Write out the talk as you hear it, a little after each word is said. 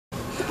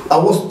I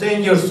was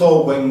 10 years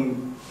old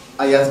when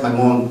I asked my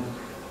mom,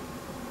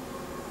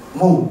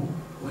 Mom,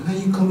 when are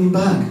you coming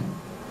back?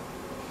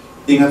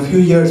 In a few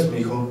years,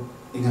 mijo.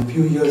 In a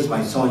few years,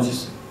 my son, she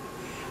said.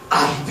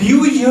 A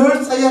few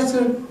years, I asked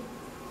her.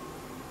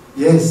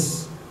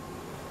 Yes.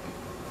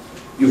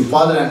 Your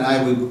father and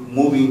I,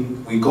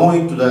 we're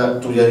going to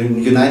the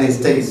United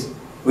States.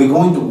 We're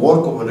going to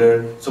work over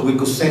there so we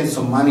could send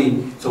some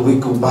money so we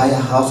could buy a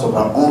house of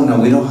our own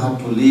and we don't have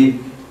to live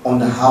on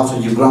the house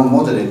of your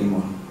grandmother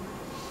anymore.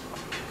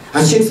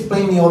 And she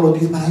explained me all of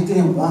this, but I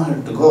didn't want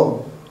her to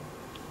go.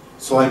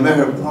 So I made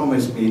her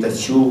promise me that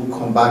she'll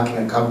come back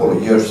in a couple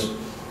of years.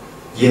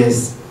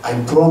 Yes, I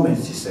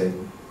promise, she said.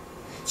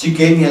 She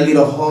gave me a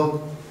little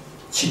hug,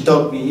 she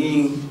tucked me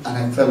in, and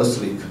I fell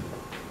asleep.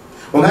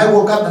 When I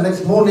woke up the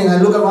next morning, I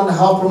looked around the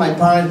house for my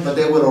parents, but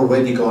they were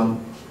already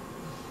gone.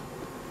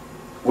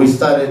 We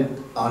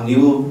started a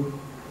new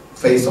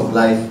phase of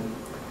life.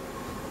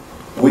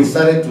 We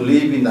started to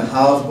live in the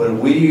house where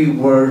we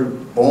were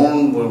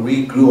born, where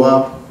we grew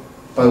up,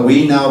 but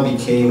we now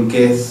became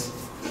guests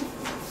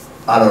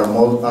at our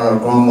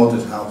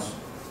grandmother's house.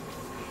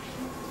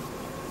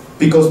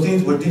 Because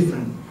things were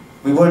different.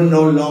 We were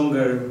no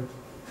longer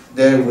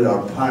there with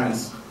our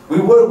parents. We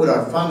were with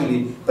our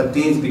family, but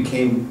things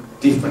became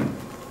different.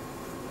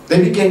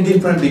 They became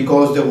different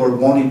because there were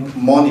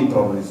money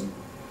problems.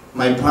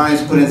 My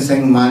parents couldn't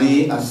send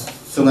money as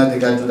soon as they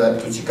got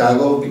to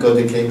Chicago because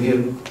they came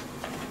here,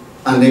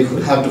 and they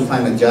could have to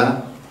find a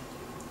job.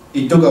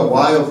 It took a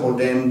while for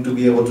them to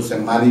be able to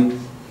send money,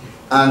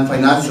 and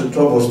financial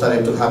trouble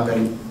started to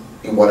happen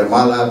in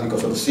Guatemala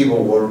because of the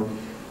Civil War.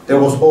 There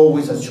was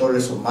always a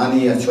shortage of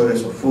money, a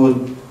shortage of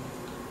food.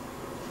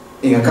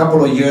 In a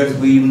couple of years,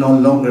 we no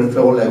longer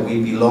felt like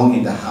we belonged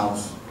in the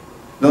house.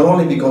 Not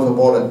only because of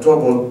all the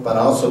trouble, but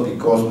also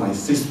because my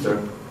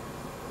sister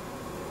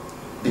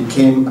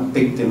became a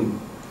victim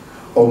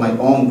of my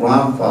own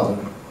grandfather,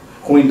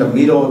 who in the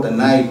middle of the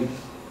night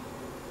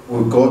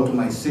would go to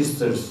my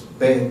sister's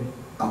bed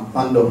and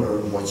fondle her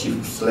while she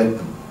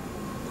slept.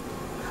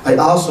 I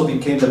also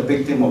became the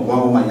victim of one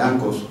of my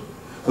uncles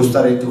who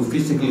started to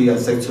physically and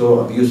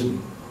sexually abuse me.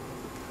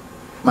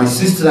 My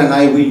sister and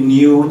I, we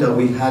knew that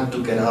we had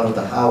to get out of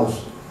the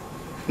house.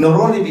 Not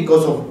only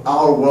because of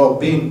our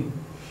well-being,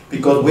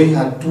 because we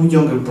had two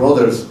younger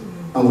brothers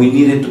and we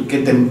needed to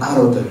get them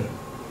out of there.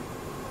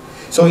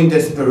 So in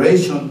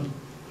desperation,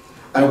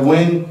 I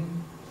went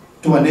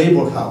to a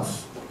neighbor's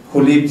house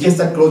who lived just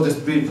across the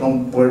street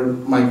from where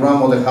my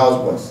grandmother's house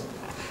was.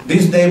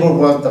 This neighbor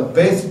was the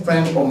best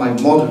friend of my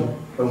mother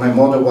when my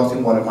mother was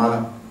in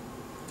Guatemala.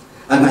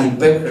 And I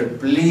begged her,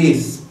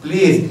 please,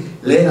 please,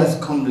 let us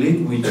come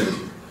live with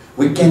you.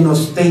 We cannot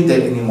stay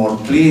there anymore.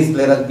 Please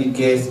let us be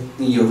guests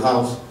in your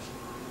house.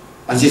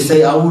 And she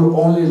said, I will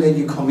only let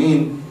you come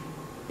in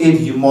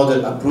if your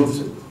mother approves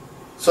it.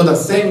 So the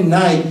same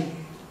night,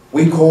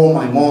 we called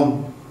my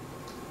mom.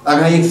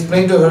 And I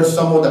explained to her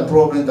some of the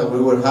problems that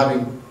we were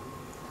having.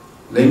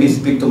 Let me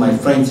speak to my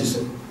friend, she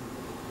said.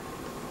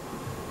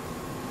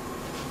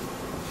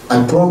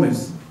 I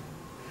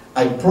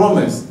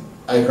promise,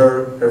 I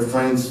heard her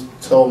friends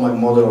tell my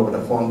mother over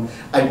the phone,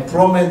 I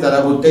promised that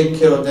I would take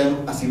care of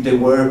them as if they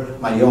were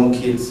my own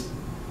kids.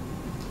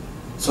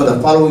 So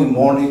the following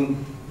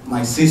morning,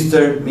 my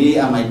sister, me,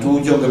 and my two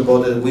younger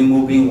brothers, we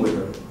moved in with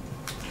her.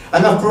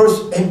 And at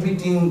first,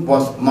 everything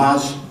was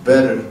much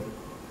better.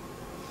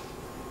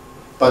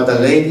 But the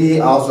lady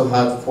also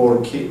had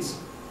 4 kids.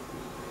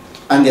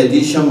 And the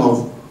addition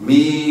of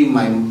me,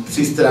 my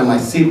sister, and my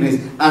siblings,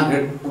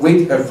 and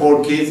with her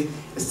 4 kids,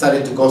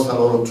 started to cause a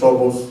lot of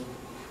troubles.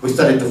 We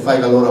started to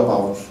fight a lot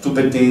about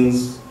stupid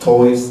things,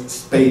 toys,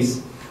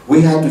 space.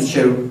 We had to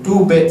share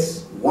 2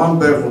 beds, 1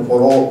 bedroom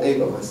for all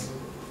 8 of us.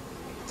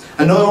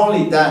 And not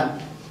only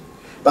that,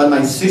 but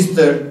my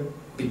sister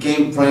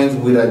became friends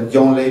with a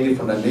young lady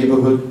from the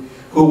neighborhood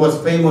who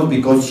was famous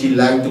because she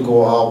liked to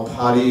go out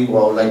party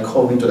or like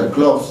going to the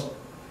clubs.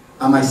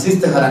 And my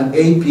sister had an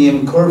 8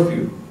 p.m.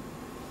 curfew.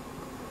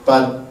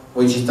 But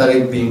when she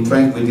started being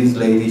friends with this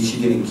lady, she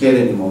didn't care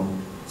anymore.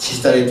 She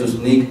started to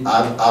sneak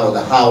out of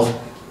the house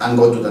and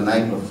go to the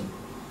nightclubs.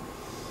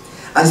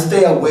 I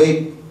stay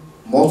awake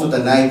most of the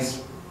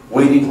nights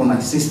waiting for my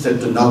sister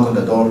to knock on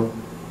the door.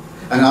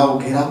 And I will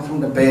get up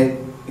from the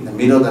bed in the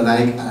middle of the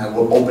night and I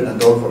will open the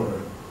door for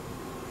her.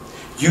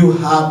 You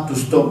have to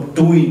stop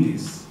doing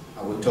this,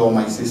 I would tell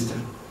my sister.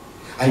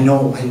 I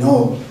know.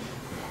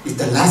 It's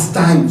the last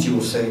time, she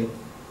would say.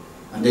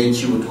 And then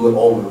she would do it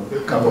over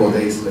a couple of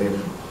days later.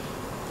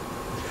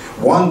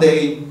 One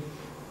day,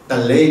 the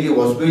lady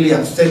was really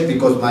upset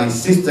because my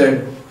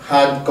sister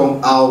had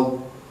come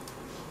out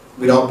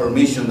without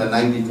permission the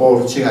night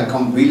before. She had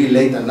come really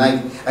late at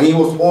night, and it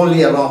was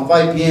only around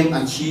 5 p.m.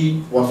 and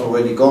she was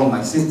already gone.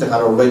 My sister had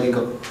already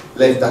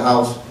left the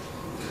house.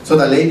 So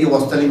the lady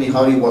was telling me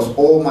how it was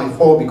all my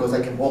fault because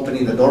I kept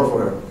opening the door for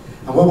her.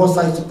 And what was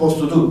I supposed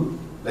to do?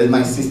 Let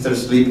my sister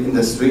sleep in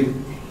the street?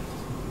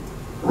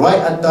 Right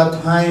at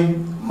that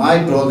time,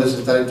 my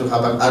brothers started to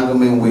have an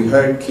argument with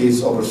her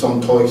kids over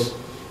some toys.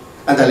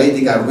 And the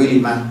lady got really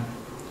mad.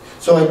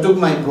 So I took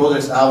my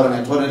brothers out and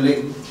I told them,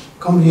 like,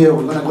 come here,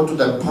 we're gonna go to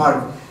the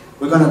park.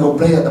 We're gonna go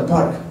play at the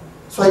park.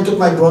 So I took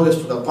my brothers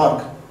to the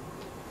park.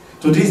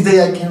 To this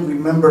day, I can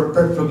remember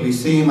perfectly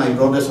seeing my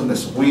brothers on the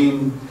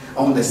swing,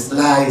 on the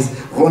slides,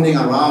 running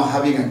around,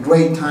 having a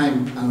great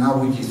time, and I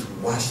would just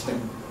watch them.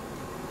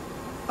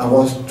 I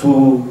was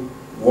too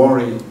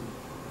worried.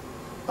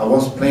 I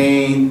was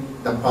playing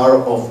the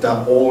part of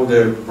the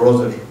older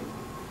brother,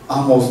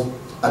 almost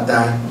a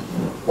dad,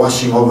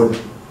 watching over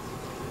them.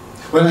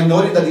 When I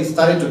noticed that it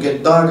started to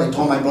get dark, I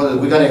told my brothers,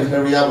 we gotta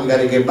hurry up, we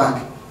gotta get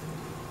back.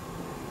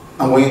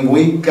 And when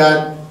we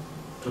got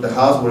to the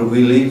house where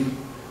we live,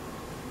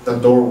 the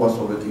door was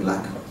already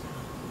locked.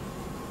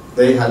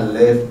 They had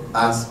left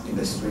us in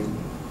the street.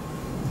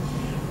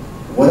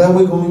 What are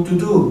we going to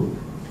do?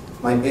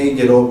 My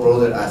 8-year-old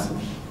brother asked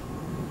me.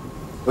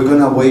 We're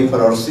gonna wait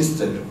for our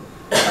sister,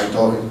 I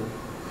told him.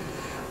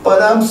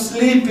 But I'm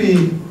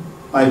sleepy,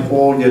 my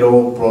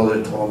 4-year-old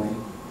brother told me.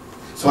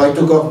 So I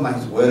took off my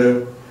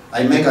sweater,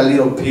 I make a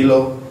little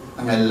pillow,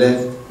 and I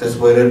left the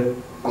sweater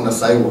on the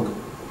sidewalk.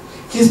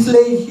 Just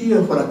lay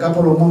here for a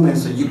couple of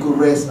moments so you could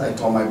rest, I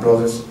told my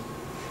brothers.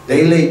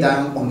 They lay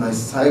down on the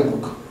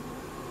sidewalk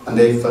and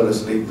they fell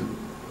asleep.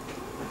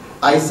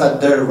 I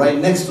sat there right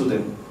next to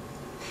them.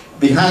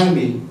 Behind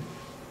me,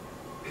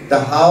 the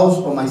house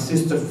of my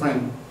sister's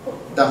friend,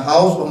 the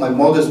house of my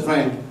mother's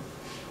friend,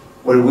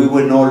 where we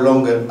were no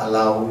longer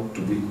allowed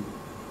to be.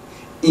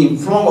 In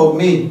front of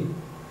me,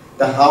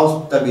 the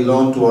house that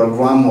belonged to our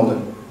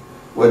grandmother,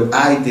 where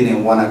I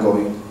didn't want to go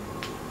in.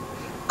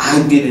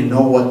 I didn't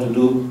know what to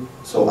do,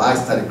 so I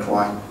started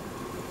crying.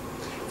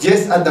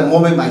 Just at the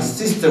moment my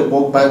sister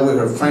walked by with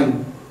her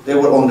friend, they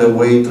were on their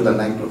way to the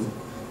nightclub.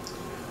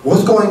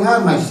 What's going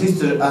on? My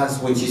sister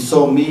asked when she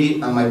saw me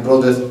and my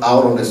brothers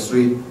out on the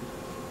street.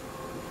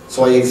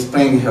 So I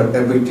explained her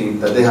everything,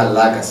 that they had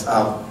locked us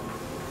out.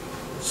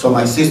 So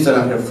my sister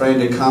and her friend,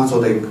 they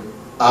canceled the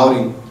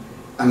outing,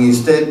 and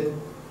instead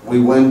we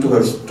went to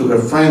her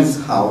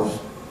friend's house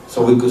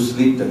so we could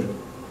sleep there.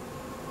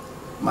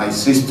 My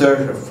sister,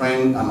 her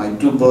friend, and my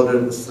 2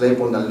 brothers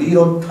slept on a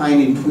little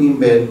tiny twin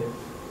bed.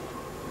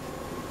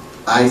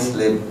 I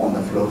slept on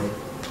the floor.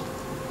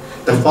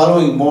 The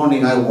following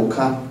morning I woke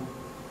up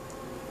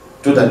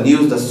to the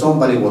news that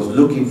somebody was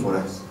looking for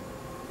us.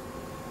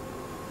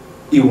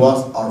 It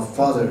was our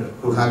father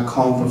who had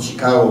come from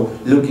Chicago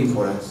looking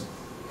for us.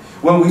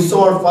 When we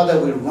saw our father,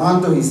 we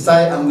ran to his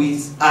side and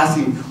we asked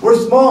him,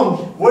 "Where's Mom?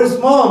 Where's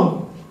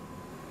Mom?"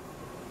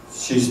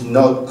 "She's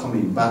not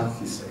coming back,"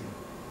 he said.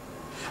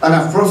 And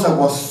at first I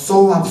was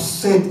so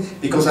upset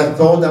because I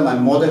thought that my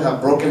mother had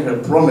broken her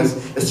promise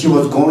that she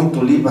was going to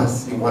leave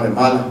us in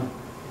Guatemala.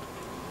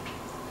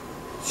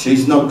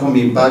 "She's not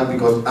coming back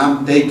because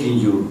I'm taking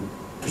you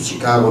to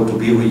Chicago to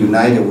be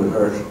reunited with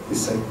her," he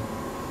said.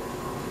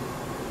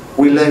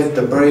 We left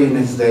the very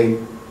next day,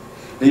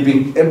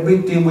 leaving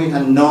everything we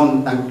had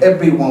known and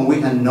everyone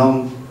we had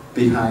known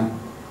behind.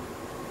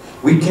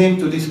 We came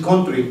to this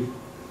country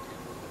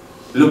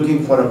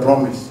looking for a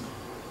promise.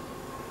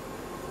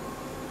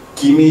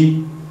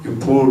 Kimi, you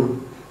poor,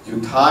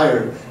 you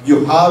tired,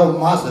 you heart of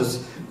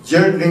masses,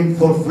 yearning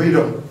for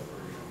freedom.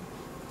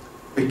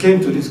 We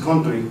came to this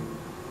country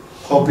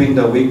hoping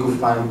that we could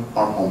find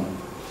our home.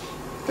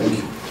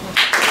 Thank you.